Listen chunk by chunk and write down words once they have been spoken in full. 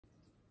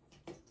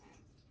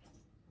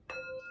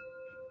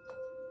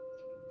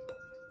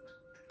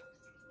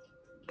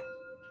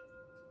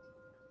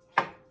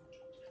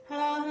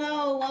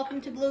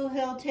welcome to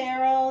Bluehill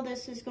Tarot.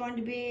 This is going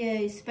to be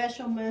a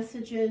special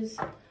messages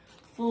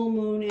full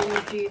moon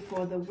energy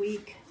for the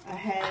week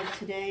ahead.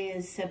 Today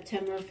is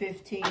September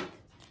 15th,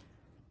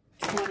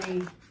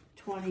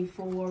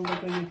 2024. We're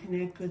going to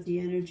connect with the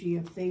energy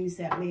of things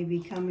that may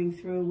be coming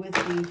through with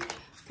the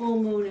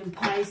full moon in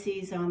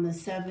Pisces on the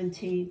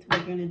 17th.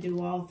 We're going to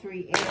do all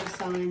three air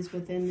signs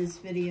within this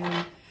video.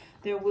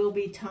 There will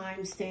be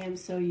timestamps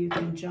so you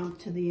can jump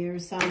to the air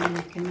sign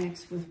that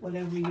connects with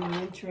whatever you're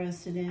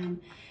interested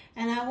in.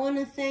 And I want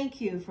to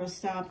thank you for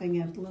stopping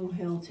at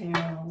Bluehill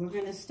Tarot. We're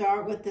going to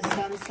start with the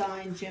sun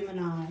sign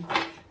Gemini,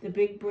 the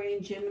big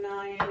brain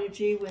Gemini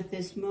energy with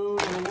this moon.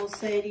 I will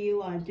say to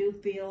you, I do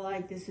feel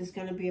like this is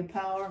going to be a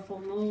powerful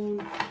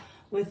moon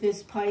with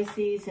this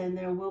Pisces, and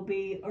there will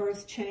be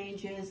earth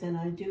changes, and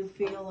I do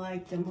feel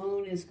like the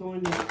moon is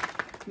going to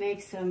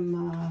make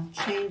some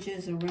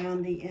changes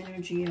around the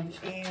energy of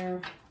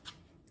air.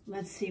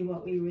 Let's see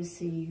what we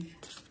receive.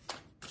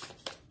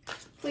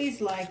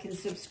 Please like and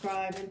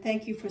subscribe, and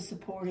thank you for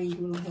supporting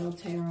Bluehill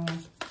Tarot.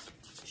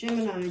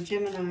 Gemini,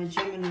 Gemini,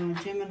 Gemini,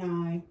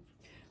 Gemini.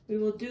 We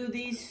will do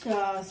these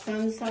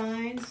sun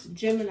signs.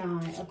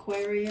 Gemini,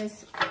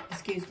 Aquarius,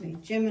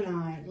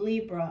 Gemini,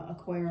 Libra,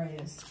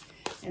 Aquarius.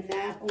 In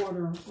that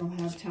order, we'll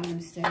have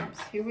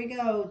timestamps. Here we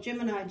go.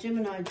 Gemini,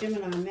 Gemini,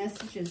 Gemini,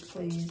 messages,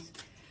 please.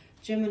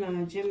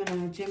 Gemini,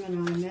 Gemini,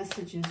 Gemini,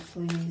 messages,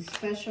 please.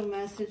 Special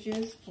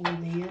messages for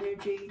the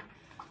energy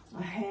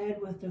ahead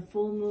with the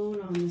full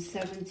moon on the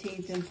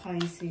 17th in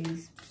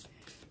Pisces.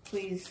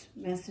 Please,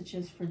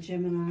 messages for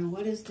Gemini.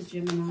 What does the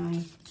Gemini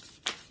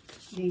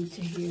need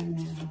to hear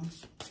now?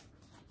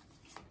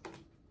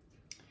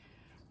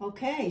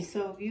 Okay,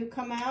 so you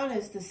come out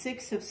as the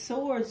Six of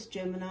Swords,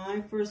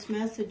 Gemini. First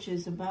message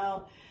is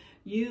about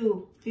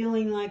you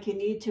feeling like you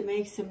need to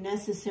make some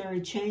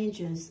necessary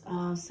changes.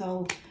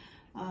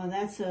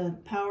 That's a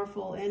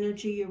powerful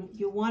energy.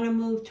 You want to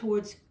move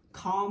towards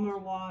calmer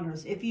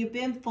waters. If you've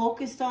been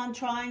focused on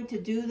trying to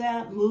do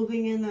that,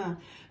 moving in a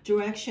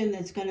direction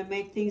that's going to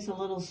make things a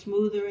little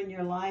smoother in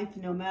your life,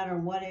 no matter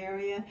what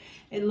area,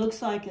 it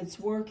looks like it's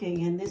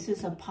working. And this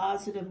is a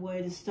positive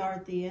way to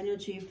start the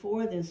energy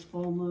for this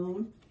full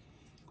moon.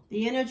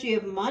 The energy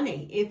of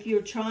money. If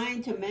you're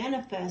trying to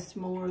manifest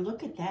more,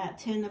 look at that,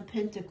 10 of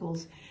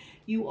Pentacles.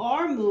 You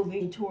are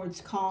moving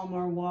towards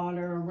calmer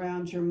water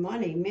around your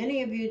money.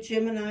 Many of you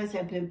Geminis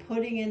have been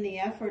putting in the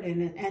effort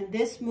in it, and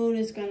this moon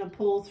is going to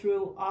pull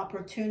through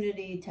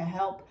opportunity to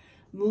help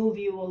move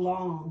you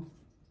along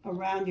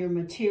around your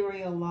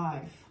material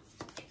life.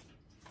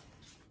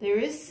 There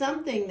is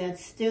something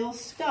that's still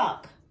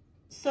stuck.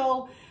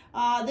 So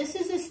this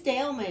is a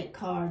stalemate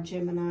card,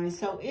 Gemini.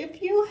 So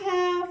if you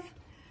have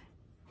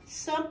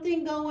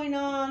something going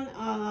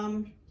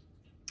on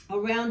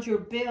around your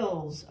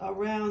bills,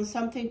 around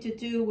something to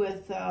do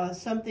with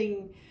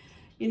something,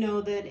 you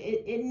know, that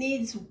it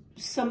needs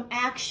some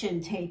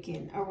action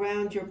taken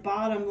around your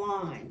bottom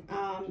line.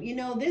 You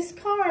know, this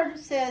card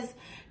says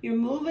you're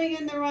moving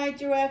in the right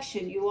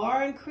direction. You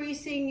are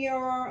increasing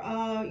your,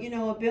 you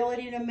know,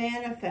 ability to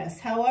manifest.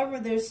 However,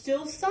 there's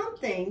still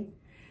something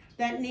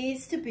that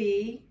needs to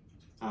be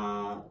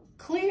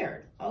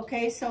cleared.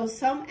 Okay, so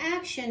some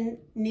action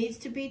needs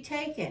to be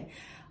taken.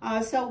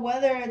 So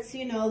whether it's,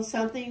 you know,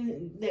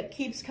 something that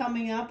keeps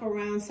coming up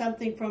around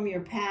something from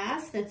your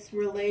past that's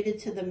related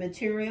to the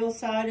material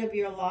side of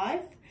your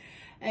life,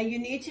 you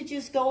need to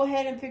just go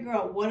ahead and figure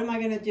out, what am I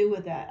going to do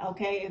with that?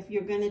 Okay, if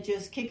you're going to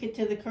just kick it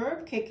to the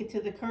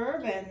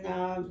curb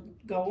and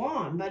go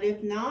on. But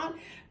if not,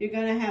 you're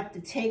going to have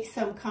to take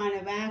some kind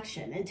of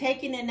action. And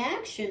taking an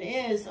action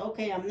is,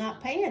 okay, I'm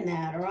not paying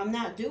that, or I'm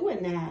not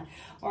doing that,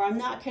 or I'm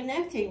not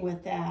connecting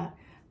with that.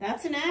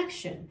 That's an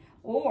action.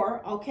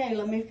 Or, okay,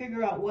 let me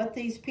figure out what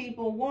these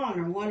people want,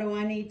 or what do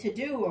I need to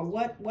do, or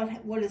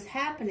what is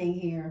happening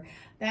here.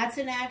 That's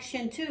an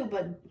action too.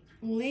 But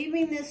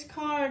leaving this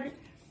card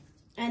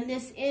and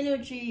this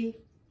energy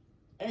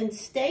in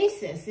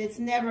stasis, it's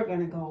never going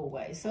to go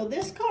away. So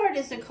this card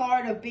is a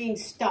card of being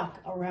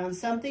stuck around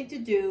something to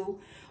do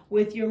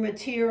with your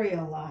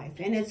material life.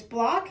 And it's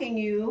blocking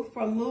you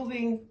from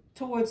moving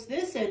towards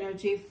this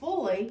energy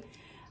fully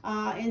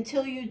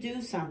until you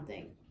do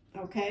something.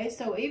 Okay,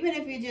 so even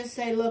if you just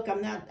say, look, I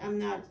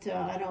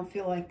don't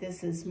feel like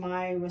this is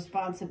my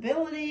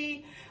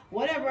responsibility,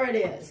 whatever it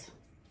is,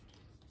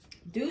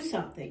 do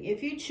something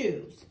if you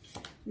choose.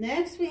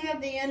 Next, we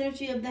have the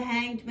energy of the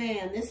Hanged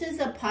Man. This is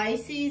a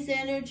Pisces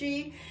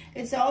energy.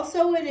 It's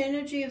also an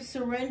energy of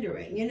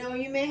surrendering. You know,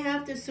 you may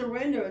have to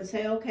surrender and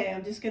say, okay,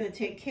 I'm just going to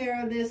take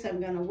care of this.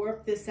 I'm going to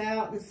work this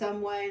out in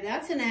some way.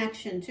 That's an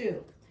action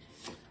too.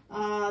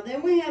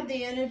 Then we have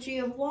the energy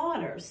of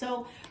water.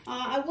 So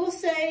I will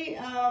say,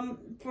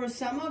 for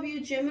some of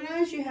you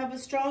Geminis, you have a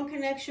strong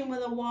connection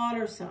with a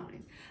water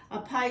sign. A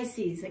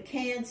Pisces, a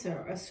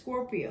Cancer, a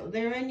Scorpio.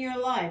 They're in your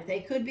life.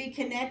 They could be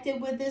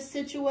connected with this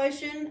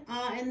situation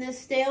in this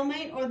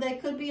stalemate, or they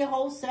could be a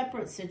whole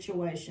separate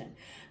situation.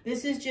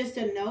 This is just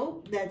a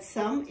note that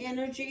some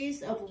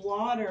energies of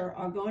water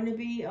are going to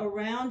be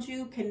around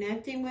you,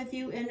 connecting with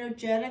you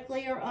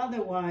energetically or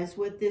otherwise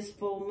with this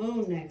full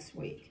moon next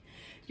week.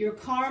 Your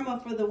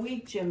karma for the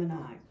week,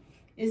 Gemini,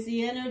 is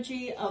the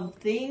energy of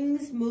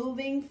things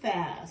moving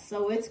fast.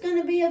 So it's going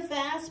to be a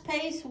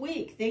fast-paced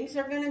week. Things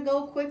are going to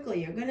go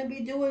quickly. You're going to be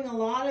doing a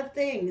lot of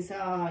things.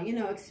 You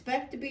know,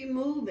 expect to be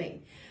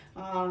moving.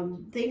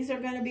 Things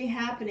are going to be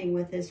happening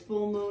with this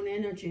full moon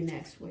energy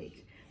next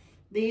week.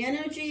 The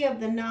energy of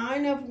the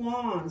Nine of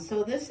Wands.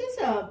 So this is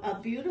a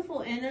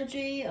beautiful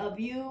energy of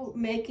you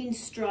making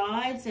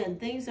strides, and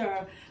things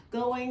are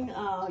going,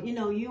 you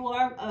know, you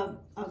are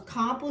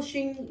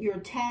accomplishing your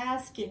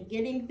task and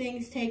getting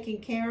things taken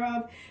care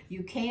of.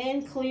 You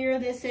can clear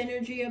this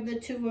energy of the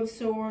Two of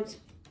Swords.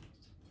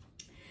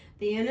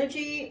 The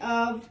energy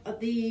of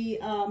the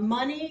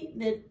money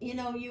that, you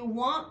know, you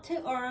want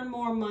to earn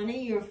more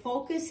money. Your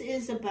focus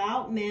is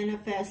about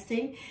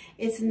manifesting.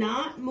 It's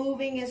not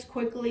moving as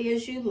quickly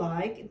as you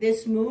like.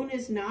 This moon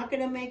is not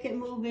going to make it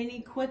move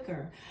any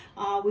quicker.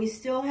 We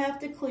still have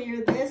to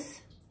clear this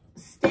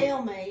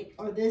stalemate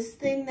or this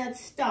thing that's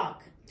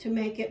stuck to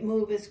make it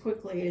move as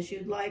quickly as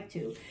you'd like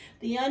to.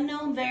 The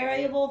unknown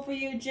variable for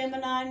you,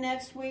 Gemini,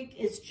 next week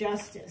is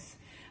justice.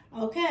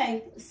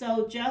 Okay,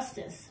 so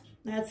justice.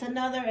 That's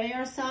another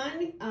air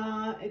sign.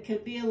 It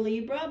could be a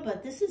Libra,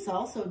 but this is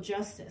also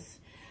justice.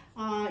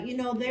 You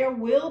know, there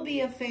will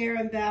be a fair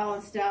and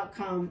balanced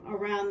outcome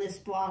around this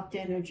blocked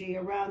energy,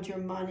 around your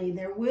money.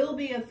 There will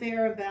be a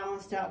fair and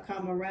balanced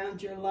outcome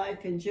around your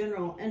life in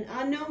general. An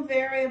unknown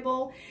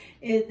variable,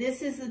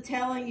 this is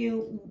telling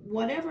you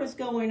whatever's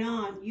going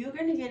on, you're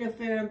going to get a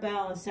fair and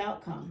balanced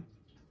outcome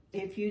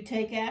if you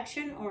take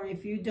action or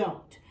if you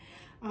don't.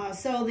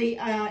 So the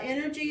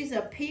energies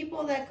of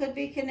people that could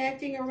be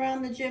connecting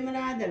around the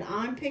Gemini that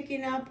I'm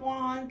picking up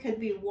on could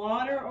be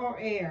water or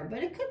air,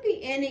 but it could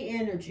be any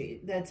energy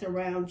that's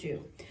around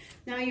you.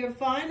 Now your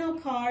final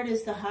card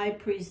is the High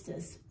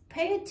Priestess.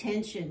 Pay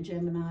attention,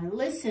 Gemini.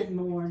 Listen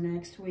more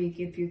next week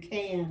if you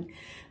can.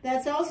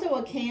 That's also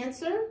a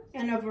Cancer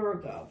and a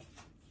Virgo.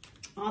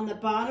 On the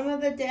bottom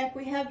of the deck,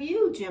 we have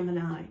you,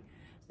 Gemini.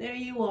 There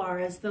you are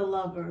as the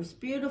Lovers.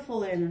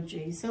 Beautiful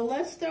energy. So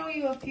let's throw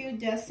you a few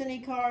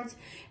destiny cards.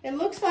 It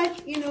looks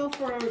like, you know,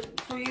 for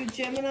you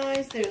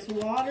Geminis, there's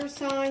water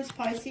signs,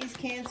 Pisces,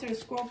 Cancer,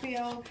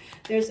 Scorpio.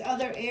 There's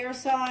other air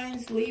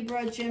signs,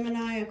 Libra,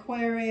 Gemini,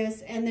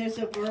 Aquarius, and there's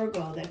a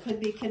Virgo that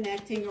could be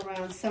connecting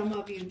around some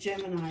of you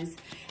Geminis.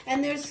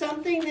 And there's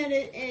something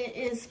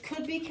that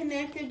could be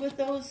connected with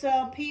those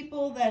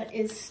people that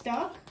is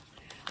stuck.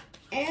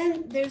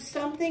 And there's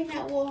something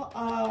that will...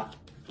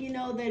 you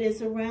know, that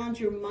is around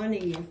your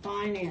money, your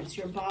finance,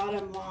 your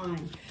bottom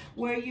line,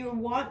 where you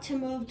want to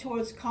move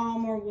towards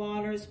calmer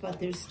waters, but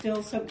there's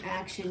still some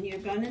action. You're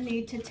going to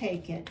need to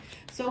take it.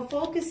 So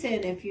focus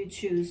in if you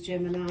choose,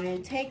 Gemini,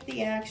 and take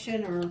the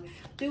action or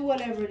do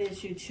whatever it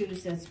is you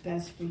choose that's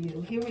best for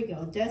you. Here we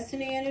go.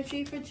 Destiny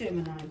energy for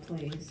Gemini,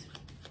 please.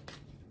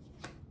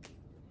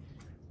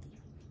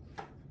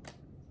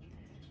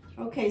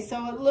 Okay,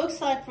 so it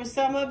looks like for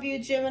some of you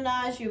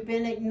Geminis, you've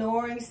been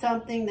ignoring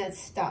something that's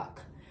stuck.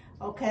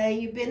 Okay,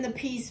 you've been the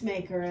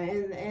peacemaker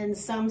in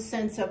some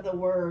sense of the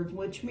word,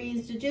 which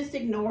means to just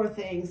ignore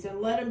things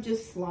and let them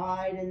just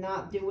slide and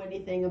not do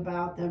anything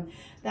about them.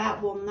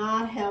 That will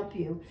not help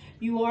you.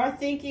 You are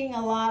thinking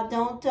a lot.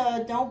 Don't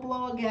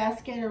blow a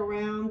gasket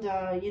around,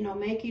 you know,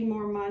 making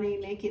more money,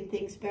 making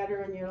things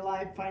better in your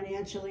life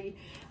financially.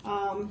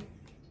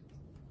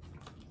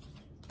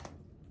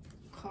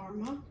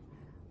 Karma.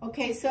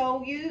 Okay,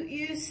 so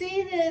you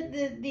see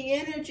the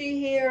energy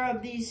here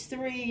of these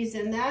threes,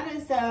 and that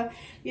is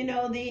you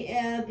know, the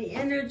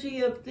energy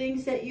of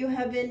things that you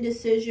have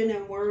indecision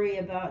and worry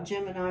about,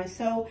 Gemini.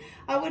 So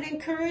I would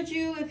encourage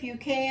you, if you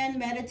can,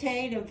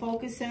 meditate and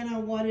focus in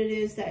on what it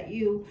is that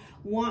you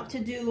want to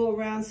do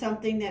around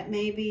something that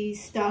may be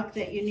stuck,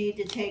 that you need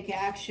to take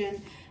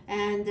action.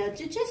 And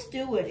to just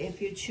do it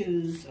if you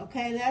choose.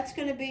 Okay, that's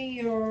going to be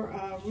your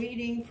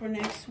reading for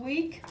next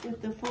week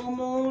with the full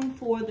moon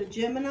for the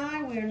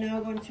Gemini. We are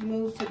now going to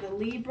move to the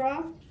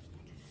Libra.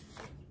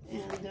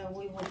 And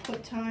we will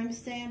put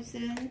timestamps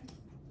in.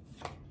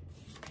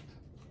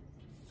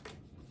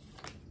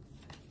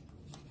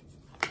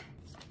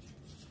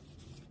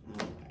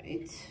 All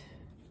right.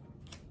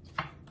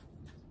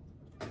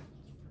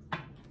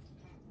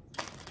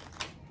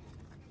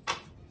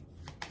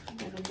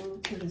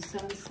 To the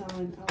sun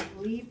sign of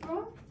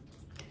Libra.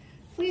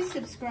 Please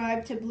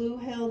subscribe to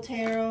Bluehill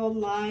Tarot,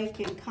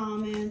 like and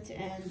comment,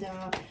 and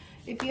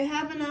if you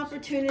have an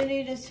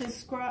opportunity to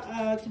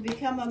subscribe to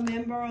become a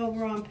member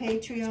over on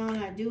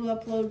Patreon, I do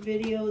upload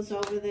videos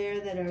over there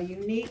that are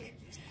unique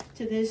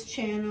to this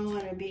channel,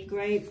 and it'd be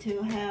great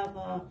to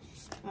have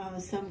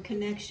some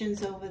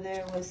connections over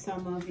there with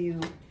some of you.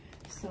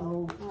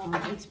 So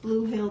it's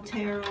Bluehill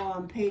Tarot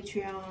on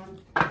Patreon.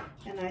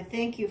 And I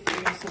thank you for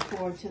your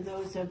support to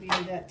those of you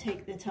that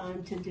take the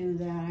time to do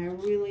that. I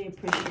really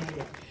appreciate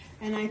it.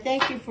 And I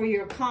thank you for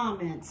your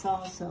comments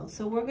also.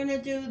 So we're going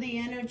to do the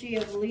energy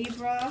of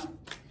Libra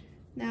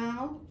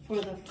now for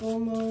the full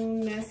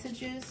moon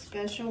messages,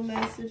 special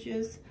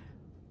messages.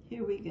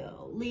 Here we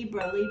go.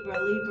 Libra,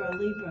 Libra, Libra,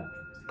 Libra.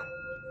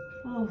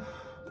 Oh,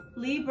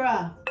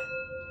 Libra.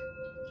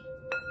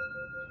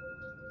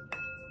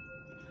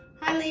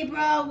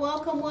 Libra.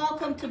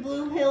 Welcome to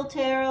Bluehill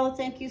Tarot.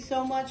 Thank you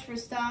so much for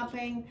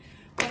stopping.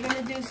 We're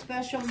going to do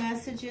special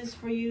messages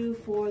for you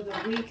for the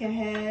week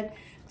ahead.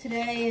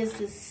 Today is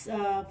the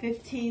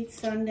 15th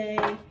Sunday,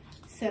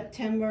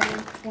 September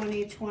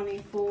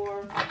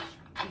 2024.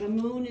 The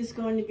moon is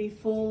going to be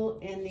full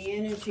in the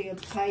energy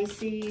of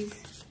Pisces.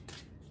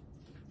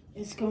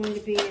 It's going to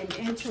be an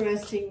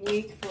interesting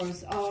week for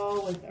us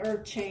all with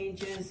earth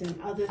changes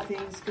and other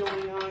things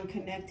going on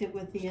connected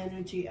with the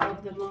energy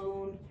of the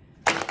moon.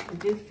 I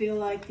do feel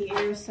like the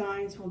air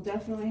signs will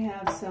definitely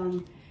have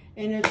some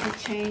energy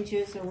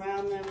changes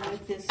around them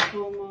with this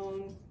full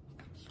moon.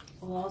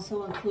 We'll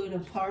also include a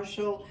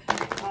partial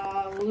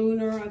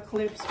lunar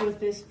eclipse with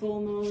this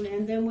full moon,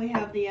 and then we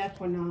have the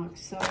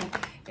equinox. So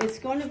it's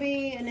going to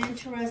be an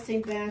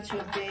interesting batch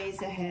of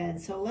days ahead.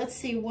 So let's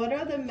see, what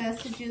are the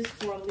messages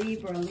for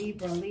Libra?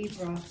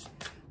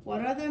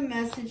 What are the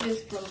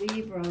messages for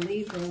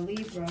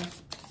Libra?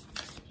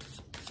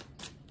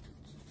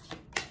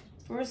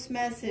 First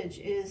message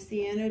is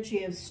the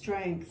energy of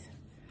strength.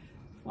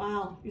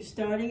 Wow, you're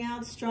starting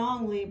out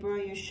strong,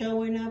 Libra. You're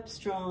showing up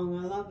strong.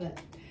 I love it.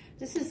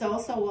 This is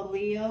also a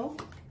Leo.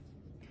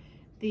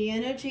 The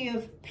energy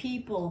of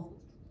people.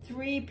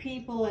 3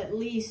 people at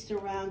least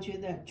around you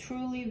that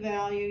truly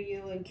value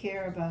you and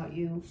care about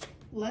you.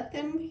 Let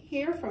them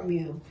hear from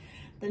you.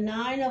 The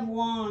 9 of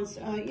Wands.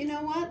 You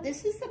know what?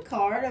 This is the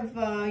card of,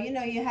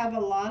 you have a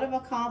lot of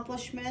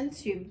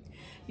accomplishments.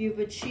 You've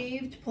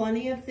achieved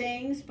plenty of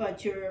things,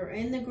 but you're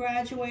in the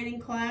graduating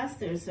class.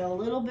 There's a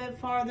little bit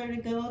farther to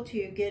go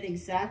till you get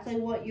exactly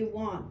what you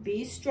want.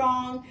 Be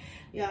strong.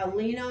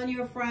 Lean on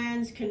your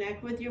friends.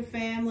 Connect with your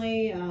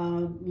family,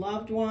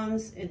 loved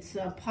ones. It's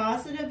a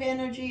positive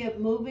energy of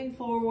moving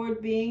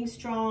forward, being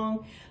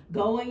strong,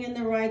 going in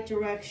the right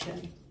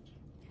direction.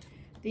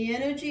 The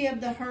energy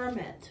of the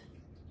Hermit.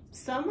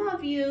 Some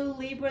of you,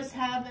 Libras,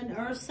 have an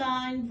earth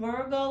sign,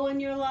 Virgo, in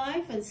your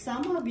life, and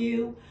some of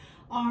you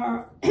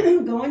are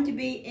going to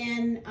be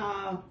in,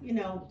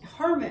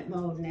 hermit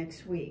mode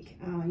next week,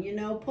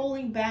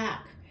 pulling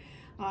back,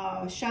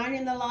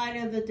 shining the light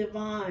of the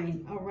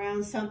divine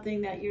around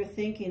something that you're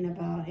thinking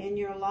about in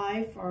your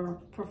life, or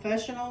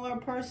professional or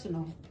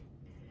personal.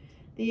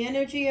 The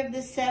energy of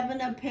the 7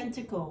 of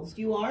Pentacles.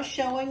 You are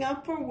showing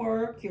up for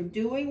work. You're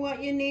doing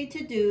what you need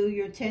to do.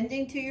 You're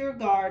tending to your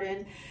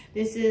garden.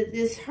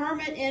 This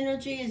hermit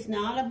energy is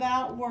not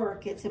about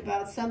work. It's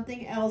about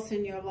something else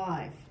in your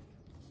life.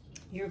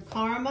 Your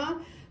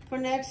karma for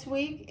next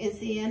week is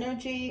the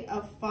energy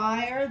of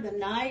fire, the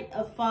Knight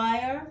of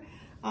Fire.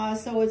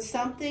 So it's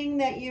something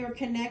that you're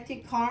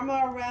connected,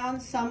 karma around.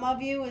 Some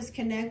of you is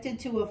connected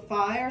to a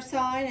fire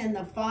sign, and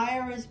the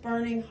fire is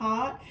burning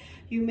hot.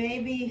 You may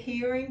be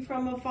hearing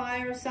from a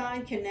fire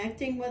sign,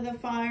 connecting with a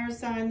fire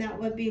sign. That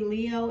would be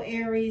Leo,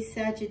 Aries,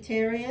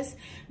 Sagittarius.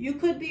 You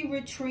could be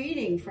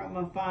retreating from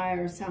a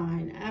fire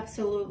sign.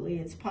 Absolutely,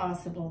 it's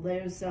possible.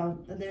 There's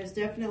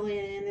definitely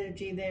an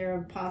energy there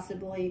of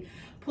possibly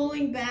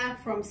pulling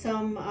back from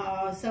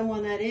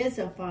someone that is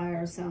a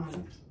fire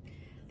sign.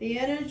 The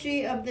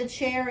energy of the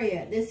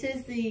Chariot. This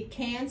is the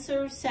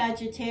Cancer,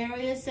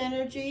 Sagittarius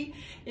energy.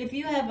 If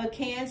you have a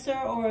Cancer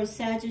or a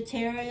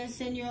Sagittarius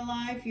in your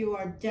life, you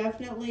are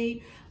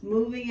definitely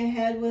moving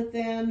ahead with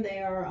them. They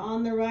are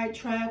on the right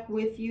track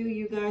with you.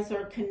 You guys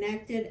are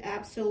connected,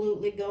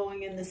 absolutely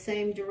going in the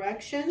same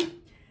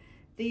direction.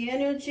 The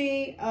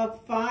energy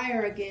of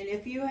fire again.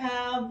 If you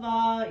have,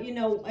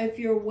 if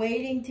you're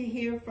waiting to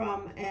hear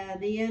from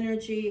the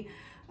energy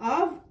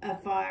of a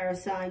fire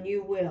sign,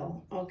 you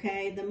will,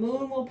 okay? The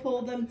moon will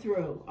pull them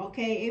through,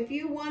 okay? If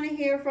you want to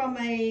hear from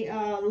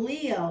a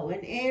Leo, an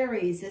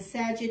Aries, a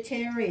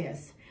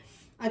Sagittarius,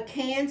 a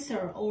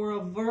Cancer, or a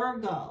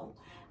Virgo,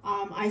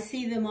 I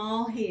see them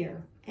all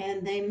here,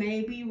 and they may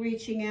be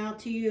reaching out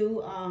to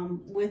you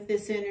with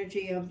this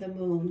energy of the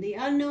moon. The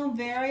unknown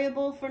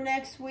variable for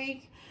next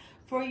week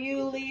for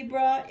you,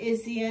 Libra,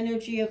 is the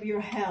energy of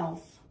your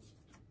health.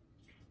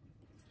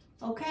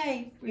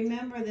 Okay,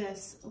 remember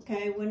this,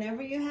 okay?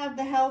 Whenever you have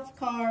the health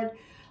card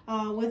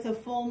with a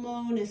full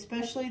moon,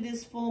 especially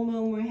this full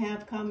moon we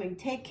have coming,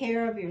 take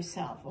care of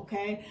yourself,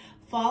 okay?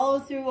 Follow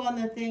through on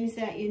the things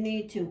that you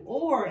need to.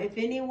 Or if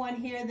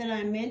anyone here that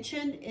I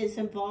mentioned is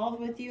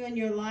involved with you in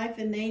your life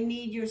and they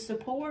need your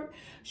support,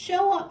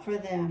 show up for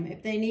them.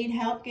 If they need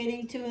help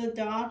getting to a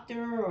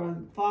doctor or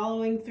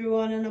following through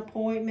on an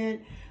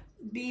appointment,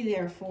 be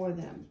there for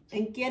them.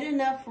 And get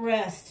enough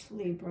rest,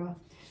 Libra.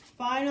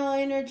 Final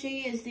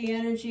energy is the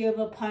energy of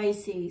a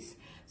Pisces.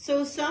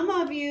 So some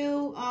of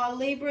you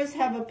Libras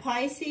have a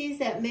Pisces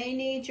that may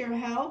need your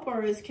help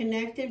or is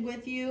connected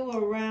with you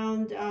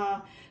around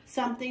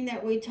something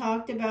that we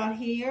talked about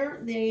here.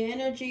 The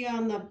energy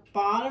on the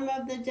bottom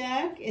of the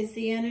deck is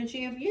the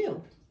energy of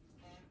you.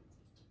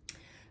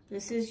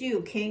 This is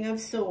you, King of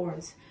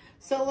Swords.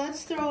 So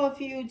let's throw a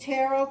few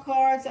tarot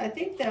cards. I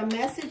think the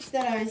message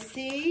that I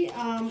see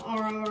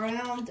are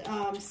around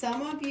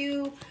some of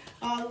you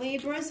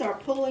Libras are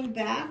pulling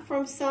back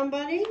from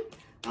somebody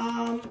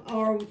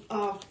or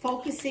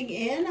focusing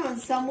in on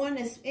someone.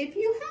 If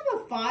you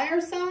have a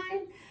fire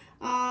sign,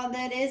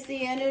 That is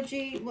the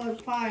energy.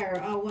 What fire?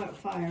 What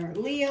fire?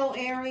 Leo,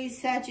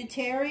 Aries,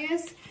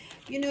 Sagittarius.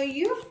 You know,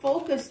 you're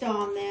focused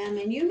on them,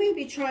 and you may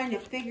be trying to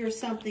figure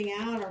something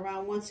out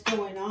around what's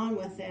going on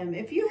with them.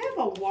 If you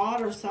have a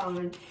water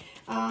sign,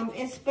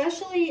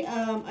 especially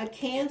a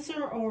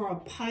Cancer or a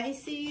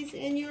Pisces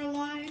in your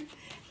life,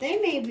 they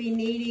may be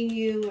needing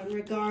you in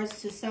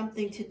regards to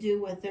something to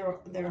do with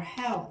their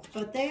health.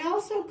 But they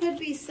also could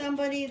be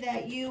somebody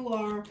that you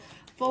are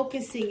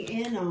focusing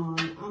in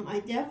on. I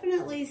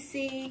definitely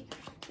see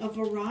a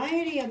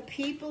variety of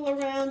people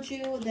around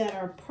you that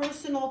are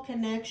personal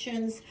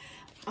connections.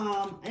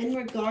 In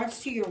regards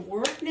to your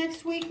work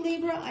next week,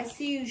 Libra, I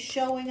see you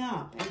showing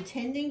up and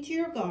tending to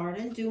your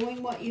garden,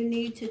 doing what you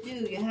need to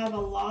do. You have a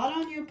lot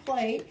on your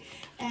plate,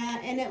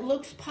 and it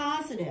looks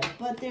positive,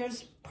 but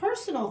there's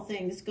personal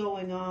things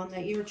going on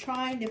that you're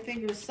trying to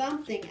figure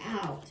something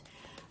out.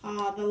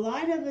 The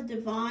light of the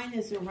divine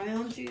is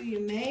around you. You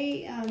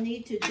may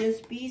need to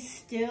just be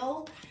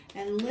still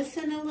and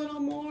listen a little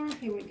more.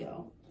 Here we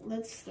go.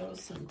 Let's throw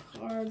some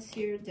cards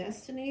here.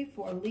 Destiny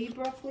for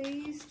Libra,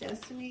 please.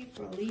 Destiny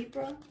for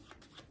Libra.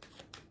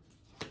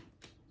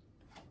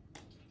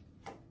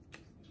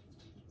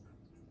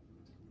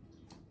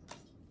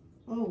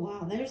 Oh,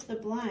 wow. There's the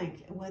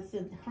blank with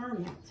the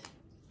Hermit.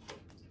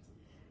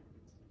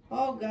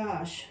 Oh,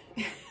 gosh.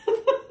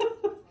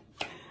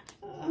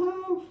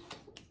 Oh.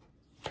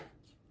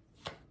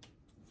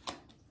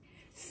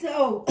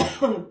 So,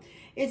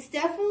 it's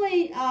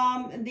definitely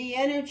the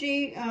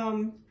energy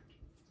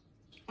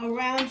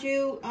around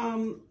you.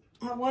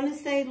 I want to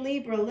say,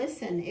 Libra,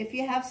 listen, if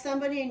you have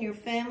somebody in your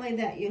family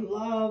that you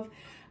love,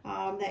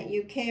 that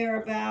you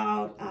care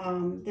about,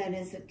 that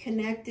is a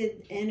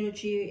connected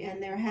energy,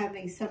 and they're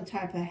having some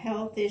type of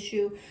health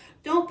issue,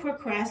 don't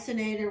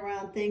procrastinate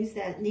around things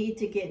that need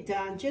to get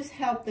done. Just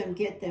help them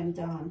get them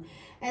done.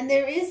 And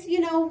there is, you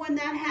know, when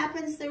that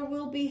happens, there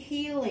will be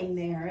healing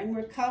there and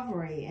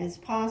recovery as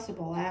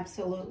possible.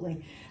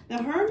 Absolutely.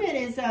 The Hermit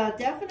is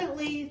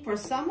definitely, for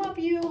some of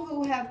you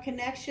who have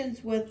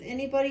connections with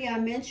anybody I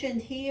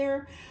mentioned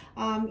here,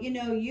 you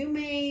know, you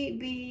may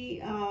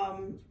be,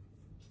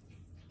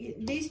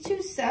 these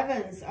two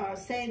sevens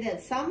say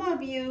that some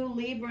of you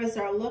Libras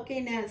are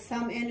looking at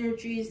some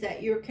energies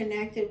that you're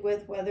connected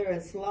with, whether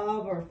it's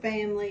love or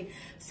family,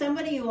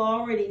 somebody you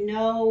already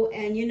know,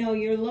 and you know,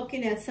 you're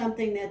looking at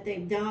something that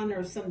they've done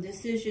or some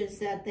decisions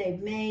that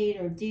they've made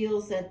or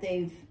deals that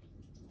they've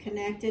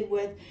connected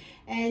with,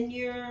 and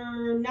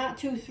you're not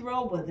too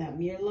thrilled with them.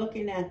 You're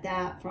looking at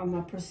that from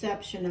a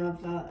perception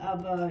of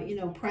a you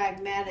know,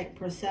 pragmatic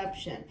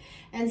perception.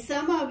 And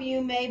some of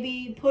you may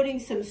be putting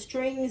some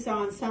strings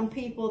on some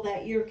people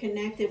that you're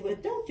connected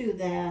with. Don't do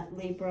that,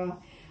 Libra.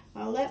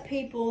 Let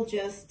people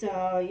just,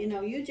 you know,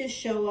 you just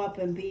show up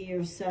and be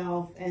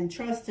yourself and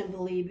trust and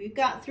believe. You've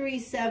got 3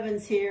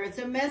 sevens here. It's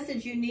a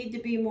message you need to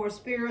be more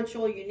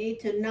spiritual. You need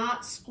to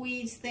not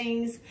squeeze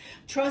things.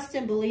 Trust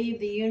and believe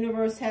the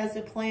universe has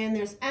a plan.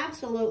 There's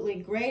absolutely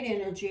great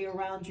energy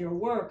around your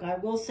work. I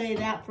will say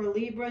that for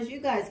Libras. You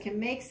guys can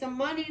make some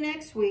money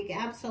next week.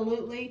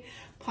 Absolutely.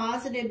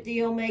 Positive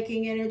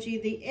deal-making energy.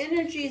 The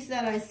energies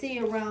that I see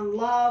around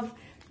love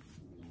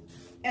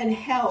and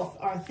health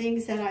are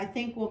things that I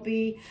think will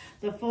be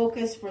the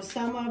focus for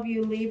some of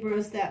you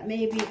Libras that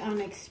may be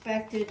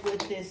unexpected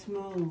with this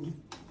moon.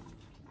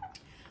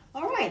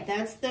 All right,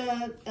 that's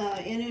the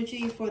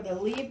energy for the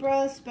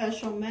Libra.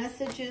 Special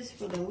messages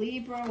for the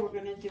Libra. We're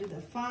going to do the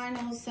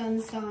final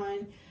sun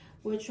sign,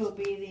 which will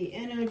be the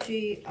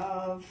energy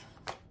of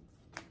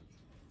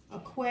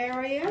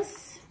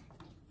Aquarius.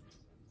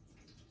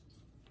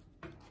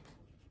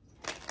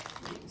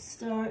 We'll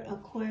start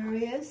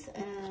Aquarius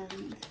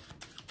and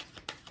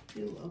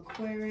do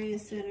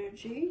Aquarius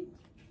energy.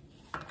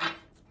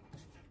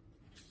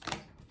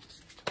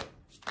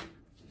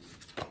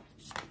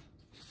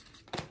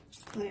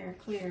 Clear,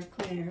 clear,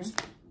 clear.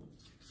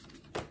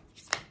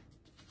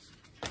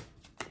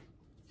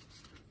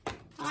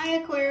 Hi,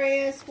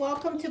 Aquarius.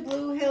 Welcome to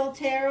Bluehill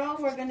Tarot.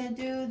 We're going to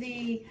do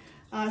the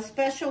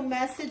special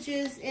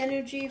messages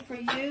energy for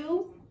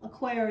you,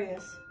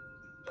 Aquarius.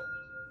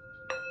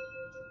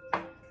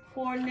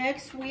 For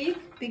next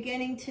week,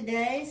 beginning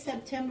today,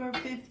 September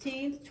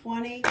 15th,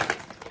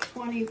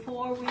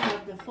 2024, we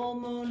have the full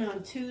moon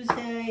on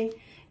Tuesday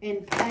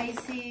in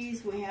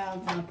Pisces. We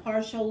have a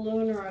partial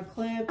lunar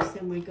eclipse,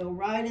 and we go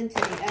right into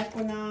the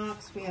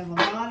equinox. We have a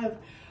lot of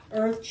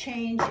earth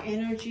change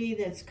energy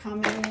that's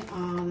coming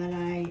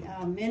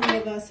that many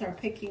of us are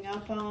picking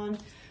up on.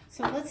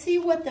 So let's see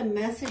what the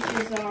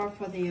messages are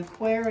for the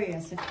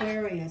Aquarius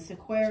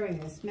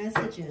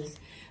messages.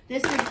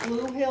 This is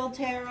Bluehill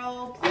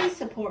Tarot. Please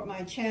support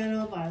my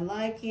channel by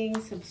liking,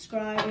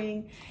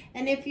 subscribing,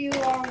 and if you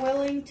are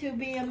willing to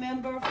be a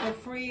member for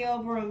free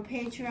over on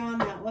Patreon,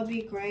 that would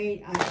be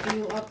great. I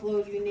do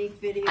upload unique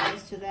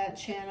videos to that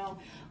channel.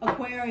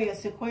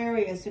 Aquarius. Here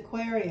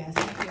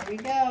we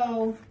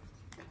go.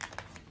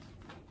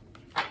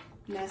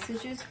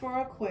 Messages for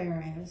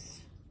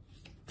Aquarius.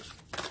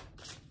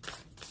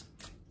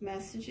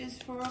 Messages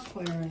for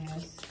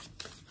Aquarius.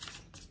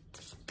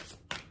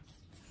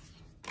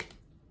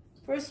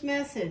 First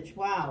message,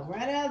 wow,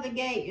 right out of the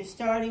gate, you're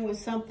starting with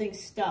something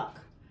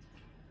stuck.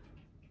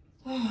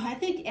 Oh, I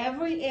think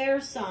every air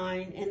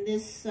sign in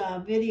this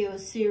video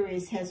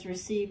series has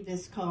received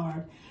this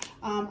card.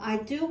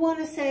 I do want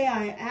to say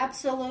I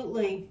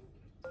absolutely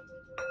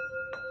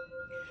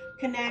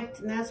connect,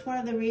 and that's one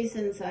of the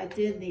reasons I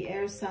did the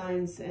air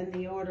signs in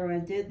the order I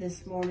did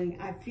this morning.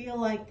 I feel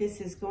like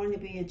this is going to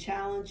be a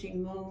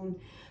challenging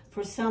moon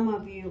for some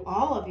of you,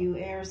 all of you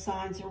air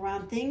signs,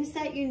 around things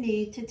that you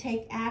need to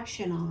take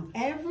action on.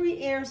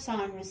 Every air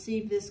sign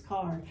received this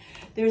card.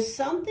 There's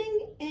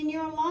something in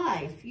your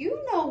life,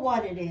 you know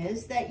what it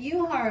is, that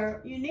you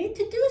need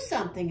to do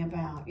something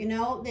about. You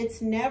know, it's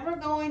never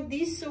going,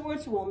 these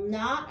swords will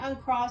not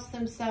uncross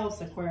themselves,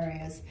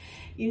 Aquarius.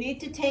 You need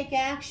to take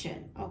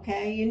action,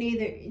 okay? You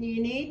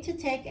need to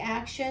take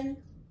action.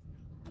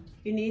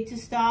 You need to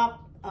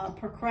stop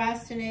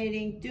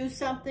procrastinating. Do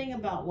something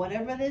about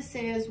whatever this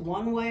is,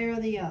 one way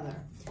or the other.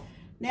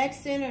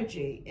 Next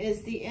energy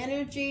is the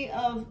energy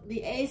of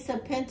the Ace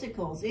of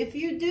Pentacles. If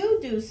you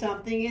do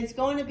something, it's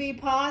going to be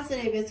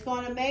positive. It's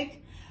going to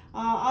make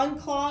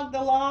unclog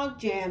the log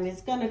jam.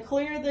 It's going to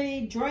clear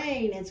the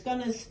drain. It's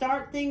going to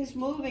start things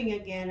moving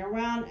again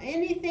around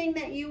anything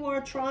that you are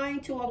trying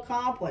to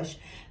accomplish.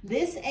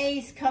 This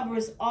ace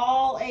covers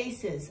all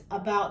aces,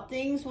 about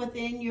things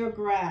within your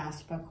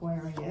grasp,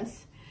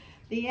 Aquarius.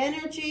 The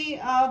energy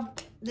of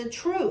the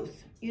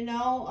truth,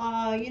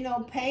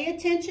 pay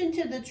attention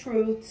to the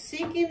truth,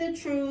 seeking the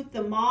truth.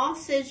 The moth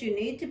says you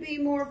need to be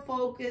more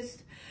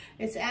focused.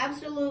 It's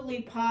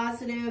absolutely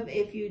positive.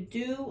 If you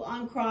do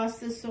uncross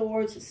the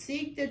swords,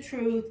 seek the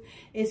truth,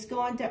 it's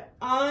going to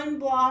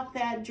unblock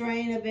that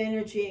drain of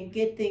energy and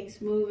get things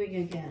moving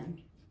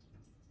again.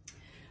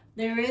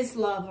 There is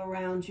love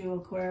around you,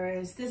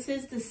 Aquarius. This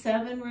is the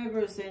Seven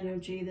Rivers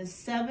energy, the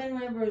Seven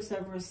Rivers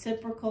of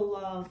reciprocal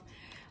love.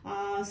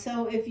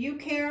 So if you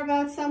care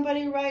about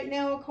somebody right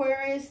now,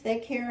 Aquarius, they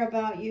care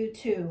about you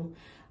too.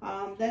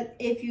 That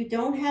if you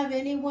don't have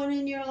anyone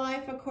in your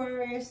life,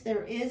 Aquarius,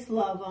 there is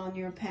love on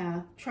your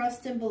path.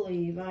 Trust and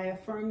believe. I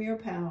affirm your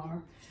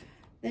power.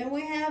 Then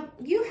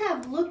you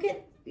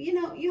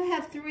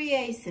have three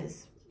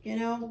aces,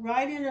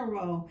 right in a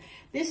row.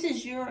 This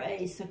is your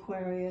ace,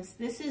 Aquarius.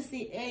 This is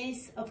the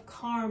ace of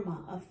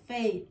karma, of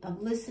fate,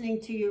 of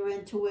listening to your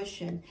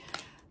intuition.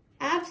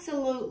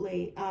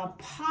 Absolutely,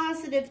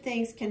 positive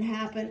things can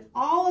happen.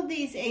 All of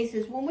these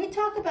aces, when we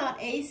talk about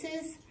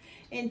aces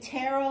in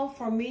tarot,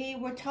 for me,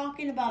 we're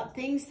talking about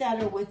things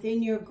that are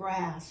within your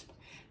grasp.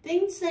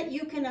 Things that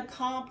you can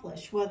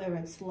accomplish, whether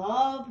it's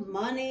love,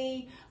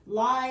 money,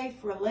 life,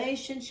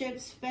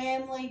 relationships,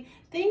 family,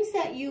 things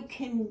that you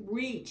can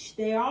reach.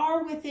 They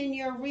are within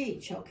your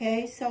reach,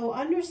 okay? So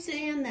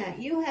understand that.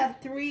 You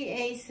have three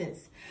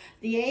aces.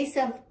 The ace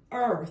of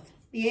earth,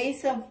 the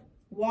ace of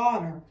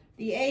water,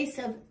 the ace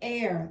of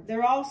air.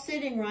 They're all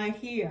sitting right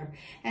here.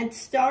 And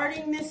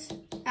starting this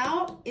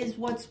out is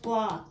what's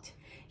blocked.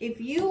 If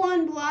you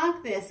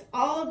unblock this,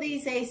 all of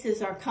these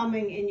aces are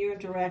coming in your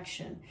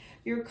direction.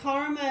 Your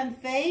karma and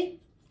fate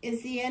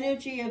is the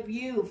energy of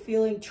you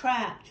feeling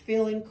trapped,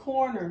 feeling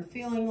cornered,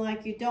 feeling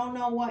like you don't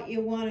know what you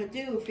want to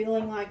do,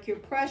 feeling like you're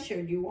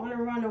pressured, you want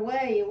to run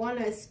away, you want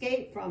to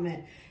escape from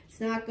it.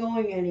 It's not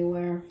going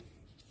anywhere.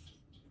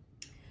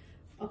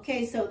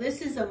 Okay, so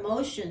this is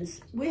emotions.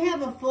 We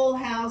have a full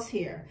house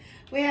here.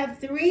 We have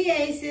three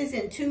aces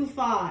and two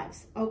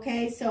fives.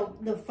 Okay, so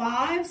the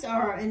fives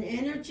are an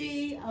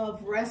energy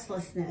of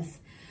restlessness.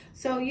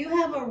 So you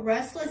have a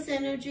restless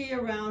energy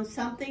around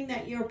something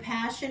that you're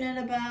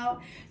passionate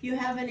about. You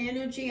have an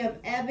energy of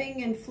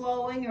ebbing and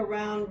flowing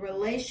around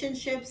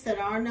relationships that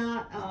are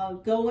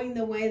not going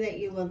the way that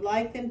you would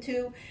like them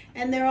to.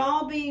 And they're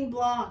all being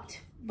blocked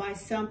by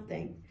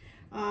something.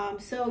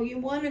 So you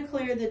want to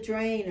clear the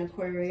drain,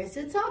 Aquarius.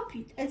 It's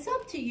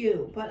up to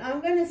you. But I'm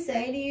going to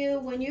say to you,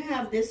 when you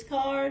have this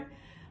card,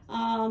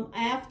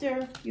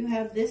 after you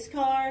have this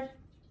card,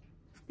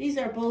 these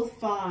are both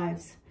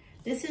fives.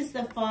 This is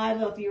the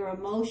five of your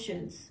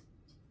emotions.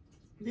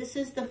 This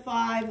is the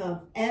five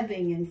of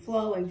ebbing and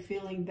flowing,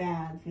 feeling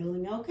bad,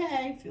 feeling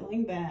okay,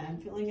 feeling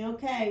bad, feeling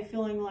okay,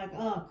 feeling like,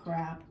 oh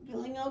crap,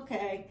 feeling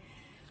okay.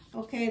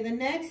 Okay, the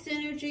next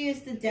energy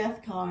is the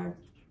Death card.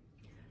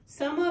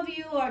 Some of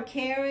you are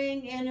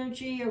carrying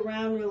energy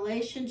around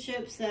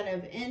relationships that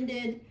have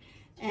ended,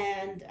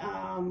 and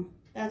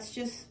that's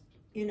just,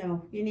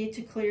 you need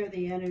to clear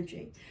the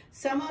energy.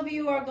 Some of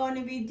you are going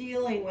to be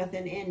dealing with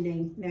an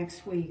ending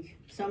next week.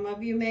 Some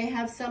of you may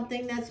have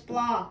something that's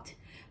blocked.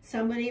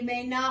 Somebody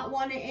may not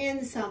want to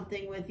end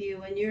something with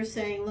you, and you're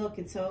saying, look,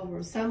 it's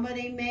over.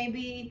 Somebody may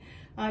be,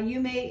 you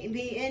may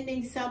be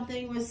ending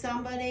something with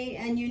somebody,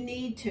 and you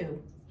need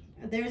to.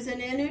 There's an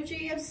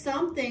energy of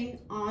something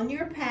on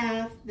your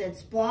path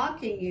that's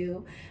blocking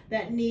you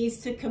that needs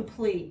to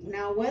complete.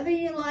 Now, whether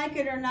you like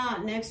it or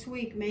not, next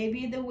week may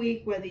be the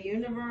week where the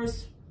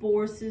universe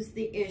forces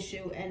the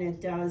issue and it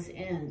does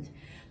end.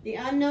 The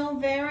unknown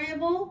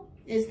variable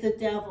is the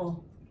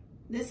devil.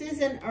 This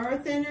is an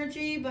earth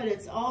energy, but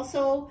it's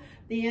also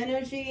the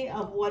energy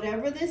of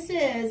whatever this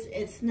is,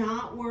 it's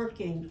not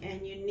working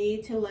and you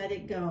need to let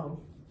it go.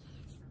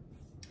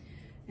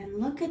 And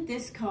look at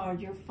this card.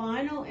 Your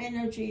final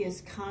energy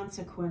is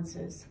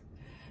consequences.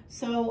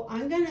 So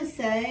I'm going to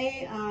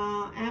say,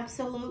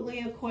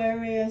 absolutely,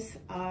 Aquarius,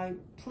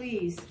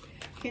 please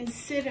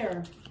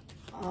consider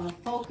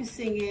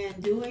focusing in,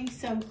 doing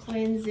some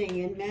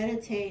cleansing and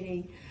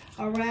meditating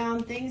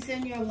around things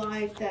in your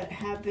life that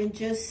have been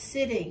just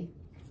sitting.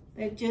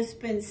 They've just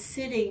been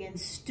sitting and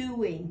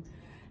stewing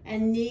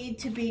and need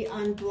to be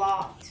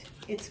unblocked.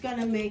 It's going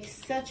to make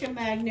such a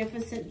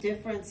magnificent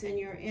difference in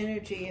your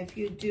energy if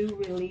you do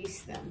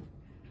release them.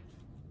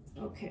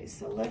 Okay,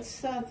 so let's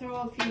throw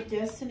a few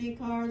destiny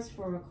cards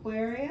for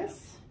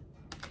Aquarius.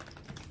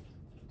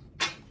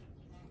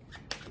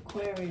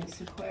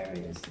 Aquarius,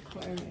 Aquarius,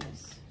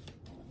 Aquarius.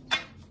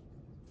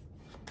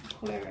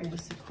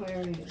 Aquarius,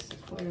 Aquarius,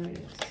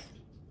 Aquarius.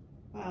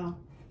 Wow,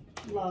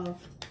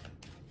 love.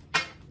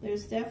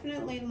 There's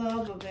definitely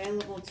love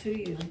available to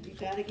you. You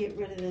got to get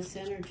rid of this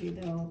energy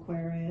though,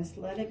 Aquarius.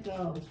 Let it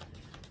go.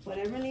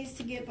 Whatever needs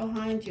to get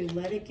behind you,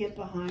 let it get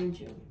behind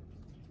you.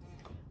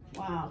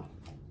 Wow.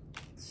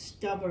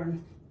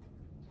 Stubborn.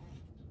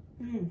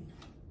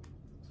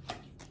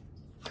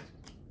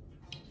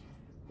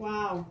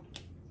 Wow.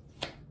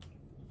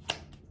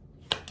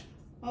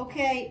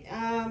 Okay,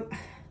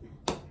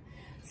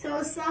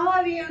 so some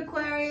of you,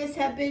 Aquarius,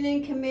 have been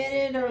in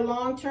committed or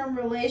long-term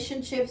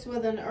relationships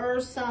with an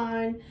earth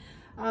sign.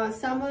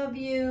 Some of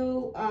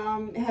you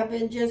have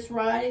been just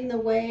riding the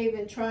wave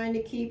and trying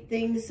to keep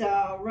things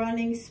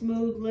running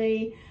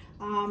smoothly,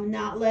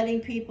 not letting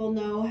people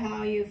know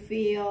how you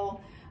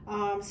feel.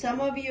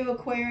 Some of you,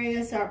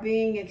 Aquarius, are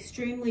being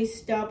extremely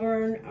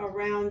stubborn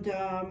around,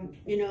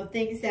 you know,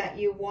 things that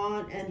you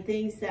want and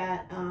things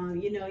that,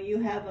 you know, you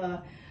have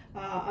a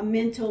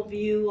mental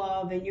view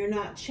of and you're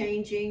not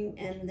changing,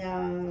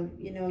 and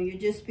you know, you're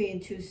just being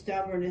too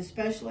stubborn,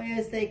 especially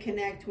as they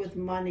connect with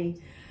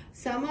money.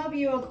 Some of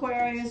you,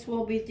 Aquarius,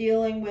 will be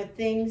dealing with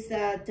things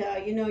that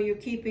you know, you're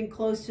keeping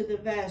close to the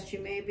vest. You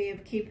may be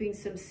keeping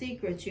some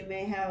secrets. You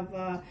may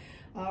have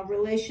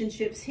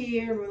relationships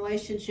here,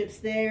 relationships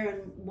there,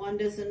 and one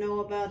doesn't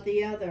know about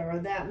the other, or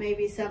that may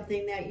be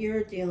something that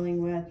you're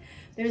dealing with.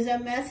 There's a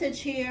message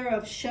here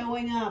of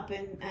showing up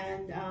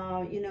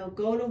and you know,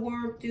 go to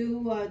work, do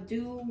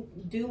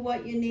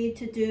what you need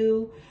to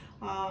do.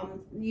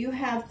 You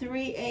have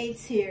 3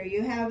 8s here.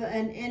 You have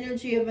an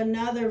energy of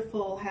another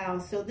full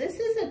house. So this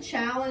is a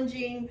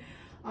challenging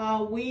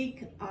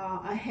week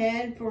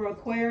ahead for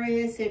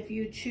Aquarius if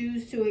you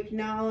choose to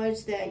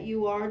acknowledge that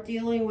you are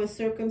dealing with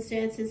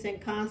circumstances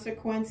and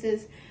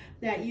consequences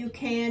that you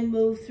can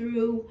move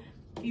through.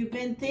 You've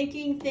been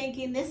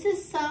thinking, this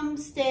is some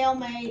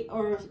stalemate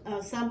or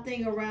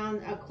something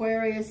around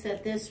Aquarius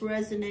that this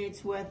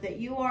resonates with, that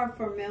you are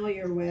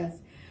familiar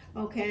with.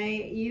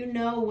 Okay, you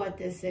know what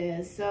this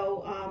is.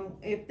 So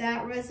if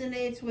that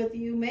resonates with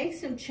you, make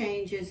some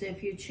changes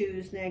if you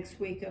choose next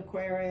week,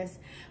 Aquarius.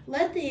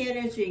 Let the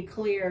energy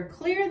clear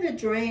the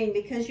drain,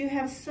 because you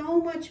have so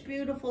much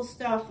beautiful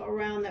stuff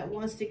around that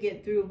wants to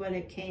get through, but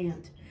it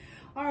can't.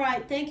 All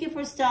right, thank you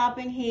for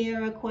stopping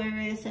here,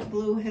 Aquarius, at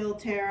Bluehill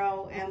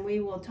Tarot, and we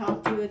will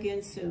talk to you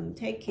again soon.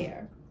 Take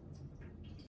care.